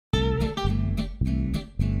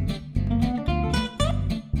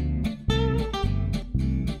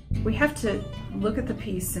we have to look at the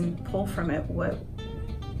piece and pull from it what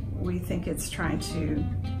we think it's trying to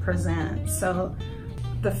present. So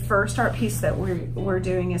the first art piece that we're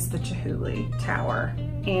doing is the Chihuly tower.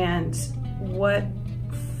 And what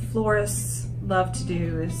florists love to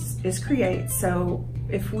do is create. So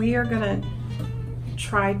if we are gonna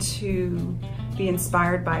try to be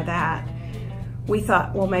inspired by that, we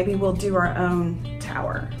thought, well, maybe we'll do our own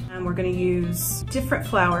tower. And we're gonna use different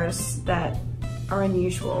flowers that are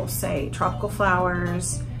unusual, say tropical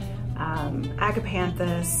flowers,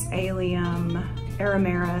 agapanthus, allium,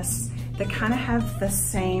 aromaris, that kind of have the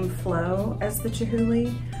same flow as the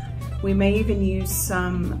Chihuly. We may even use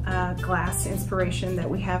some glass inspiration that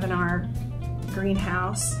we have in our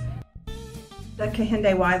greenhouse. The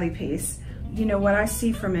Kehinde Wiley piece, you know, what I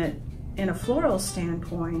see from it in a floral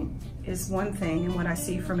standpoint is one thing, and what I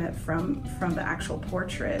see from it from the actual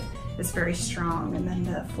portrait is very strong, and then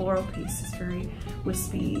the floral piece is very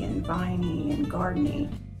wispy and viney and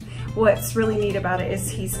gardeny. What's really neat about it is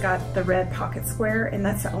he's got the red pocket square, and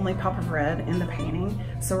that's the only pop of red in the painting.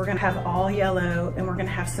 So we're gonna have all yellow, and we're gonna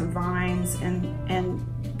have some vines and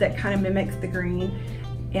that kind of mimics the green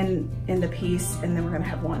in the piece, and then we're gonna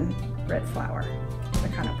have one red flower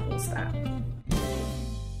that kind of pulls that.